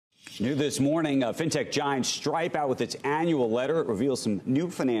New this morning, fintech giant Stripe out with its annual letter. It reveals some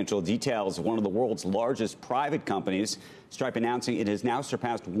new financial details of one of the world's largest private companies. Stripe announcing it has now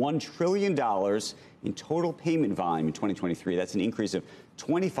surpassed $1 trillion in total payment volume in 2023. That's an increase of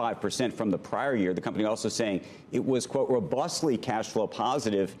 25% from the prior year. The company also saying it was, quote, robustly cash flow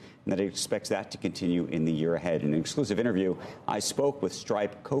positive and that it expects that to continue in the year ahead. In an exclusive interview, I spoke with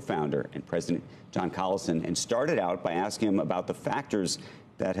Stripe co-founder and president John Collison and started out by asking him about the factors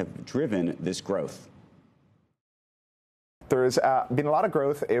that have driven this growth. There's been a lot of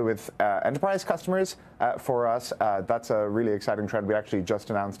growth with enterprise customers for us. That's a really exciting trend. We actually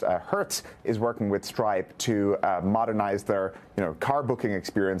just announced Hertz is working with Stripe to modernize their car booking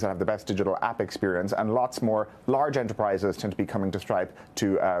experience and have the best digital app experience. And lots more large enterprises tend to be coming to Stripe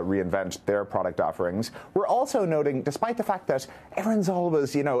to reinvent their product offerings. We're also noting, despite the fact that everyone's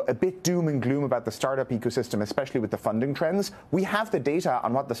always a bit doom and gloom about the startup ecosystem, especially with the funding trends, we have the data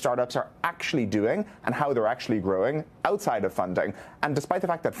on what the startups are actually doing and how they're actually growing outside of funding. And despite the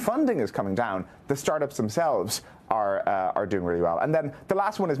fact that funding is coming down, the startups themselves are doing really well. And then the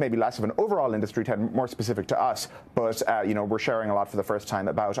last one is maybe less of an overall industry trend, more specific to us, but we're sharing a lot for the first time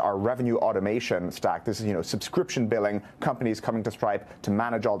about our revenue automation stack. This is subscription billing, companies coming to Stripe to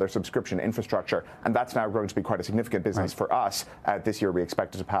manage all their subscription infrastructure, and that's now going to be quite a significant business for us. This year we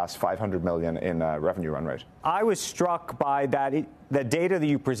expect it to pass $500 million in revenue run rate. I was struck by the data that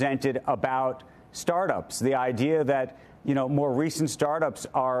you presented about startups, the idea that more recent startups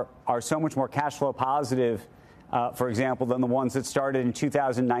are so much more cash flow positive, for example, than the ones that started in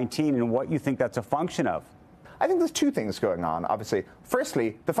 2019, and what you think that's a function of. I think there's two things going on, obviously.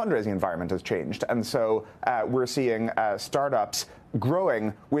 Firstly, the fundraising environment has changed, and so we're seeing startups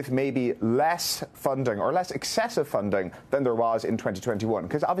growing with maybe less funding or less excessive funding than there was in 2021.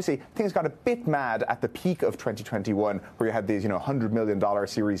 Because obviously things got a bit mad at the peak of 2021 where you had these $100 million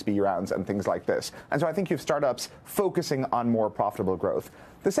Series B rounds and things like this. And so I think you have startups focusing on more profitable growth.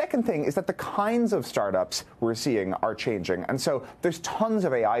 The second thing is that the kinds of startups we're seeing are changing. And so there's tons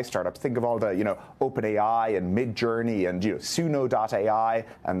of AI startups. Think of all the OpenAI and Midjourney and Suno.ai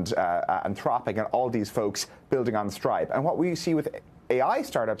and Anthropic and all these folks building on Stripe. And what we see with AI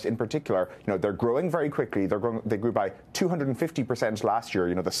startups in particular, they're growing very quickly. They grew by 250% last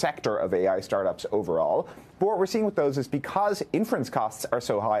year, the sector of AI startups overall. But what we're seeing with those is because inference costs are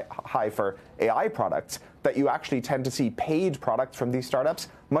so high for AI products, that you actually tend to see paid products from these startups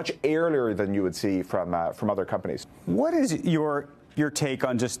much earlier than you would see from other companies. What is your take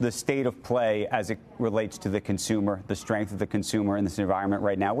on just the state of play as it relates to the consumer, the strength of the consumer in this environment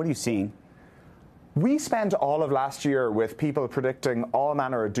right now? What are you seeing? We spent all of last year with people predicting all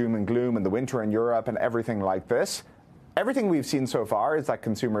manner of doom and gloom in the winter in Europe and everything like this. Everything we've seen so far is that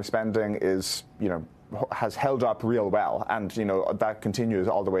consumer spending is, has held up real well, and that continues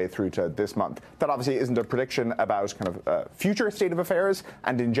all the way through to this month. That obviously isn't a prediction about kind of future state of affairs,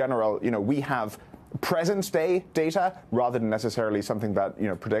 and in general, we have present day data rather than necessarily something that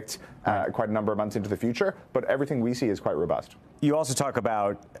predicts quite a number of months into the future. But everything we see is quite robust. You also talk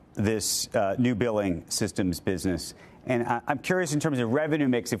about this new billing systems business, and I'm curious in terms of revenue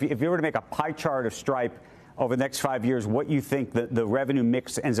mix. If you were to make a pie chart of Stripe over the next 5 years, what you think the revenue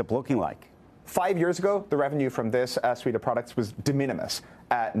mix ends up looking like? 5 years ago, the revenue from this suite of products was de minimis.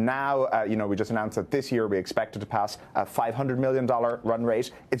 Now, we just announced that this year we expect it to pass a $500 million run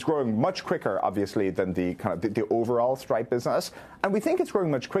rate. It's growing much quicker, obviously, than the overall Stripe business. And we think it's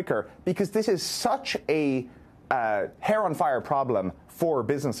growing much quicker because this is such a hair on fire problem for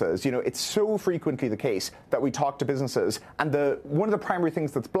businesses. It's so frequently the case that we talk to businesses, and one of the primary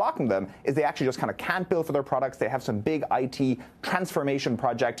things that's blocking them is they actually just kind of can't bill for their products. They have some big IT transformation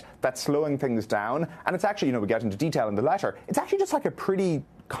project that's slowing things down. And it's actually, we get into detail in the letter, it's actually just like a pretty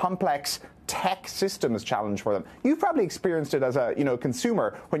complex tech systems challenge for them. You've probably experienced it as a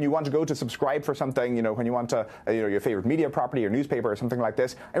consumer when you want to go to subscribe for something, when you want to your favorite media property or newspaper or something like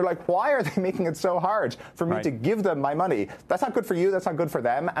this, and you're like, why are they making it so hard for me to give them my money? That's not good for you, that's not good for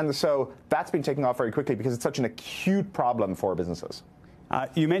them. And so that's been taking off very quickly because it's such an acute problem for businesses.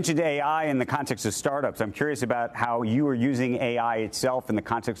 You mentioned AI in the context of startups. I'm curious about how you are using AI itself in the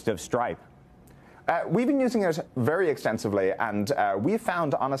context of Stripe. We've been using it very extensively, and we've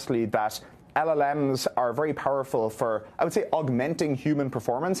found, honestly, that LLMs are very powerful for, I would say, augmenting human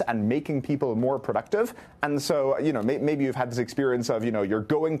performance and making people more productive. And so, maybe you've had this experience of, you're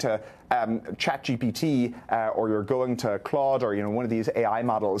going to ChatGPT or you're going to Claude or, one of these AI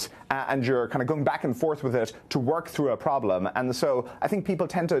models, and you're kind of going back and forth with it to work through a problem. And so I think people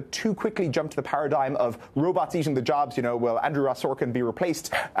tend to too quickly jump to the paradigm of robots eating the jobs. Will Andrew Ross Sorkin be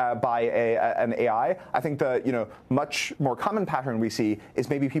replaced by an AI? I think the, much more common pattern we see is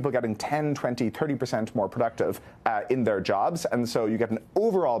maybe people getting 10, 20, 30% more productive in their jobs. And so you get an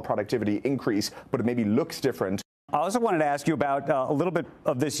overall productivity increase, but it maybe looks different. I also wanted to ask you about a little bit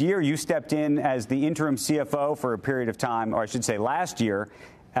of this year. You stepped in as the interim CFO for a period of time, or I should say last year.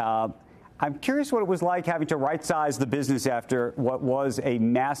 I'm curious what it was like having to right-size the business after what was a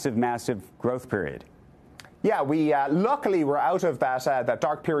massive, massive growth period. Yeah, we luckily we're out of that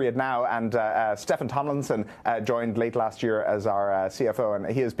dark period now, and Stephen Tomlinson joined late last year as our CFO, and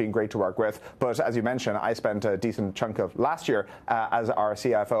he has been great to work with. But as you mentioned, I spent a decent chunk of last year as our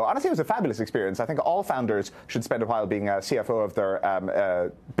CFO. Honestly, it was a fabulous experience. I think all founders should spend a while being a CFO of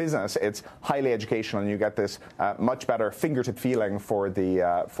their business. It's highly educational, and you get this much better fingertip feeling for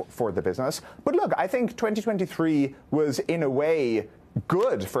the business. But look, I think 2023 was in a way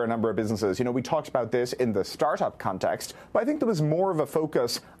good for a number of businesses. We talked about this in the startup context, but I think there was more of a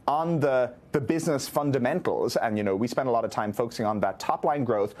focus on the business fundamentals. And, we spent a lot of time focusing on that top line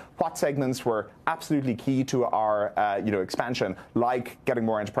growth, what segments were absolutely key to our, expansion, like getting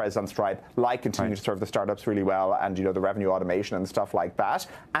more enterprises on Stripe, like continuing to serve the startups really well, and, the revenue automation and stuff like that,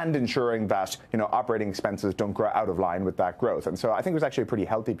 and ensuring that, operating expenses don't grow out of line with that growth. And so I think it was actually a pretty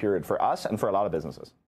healthy period for us and for a lot of businesses.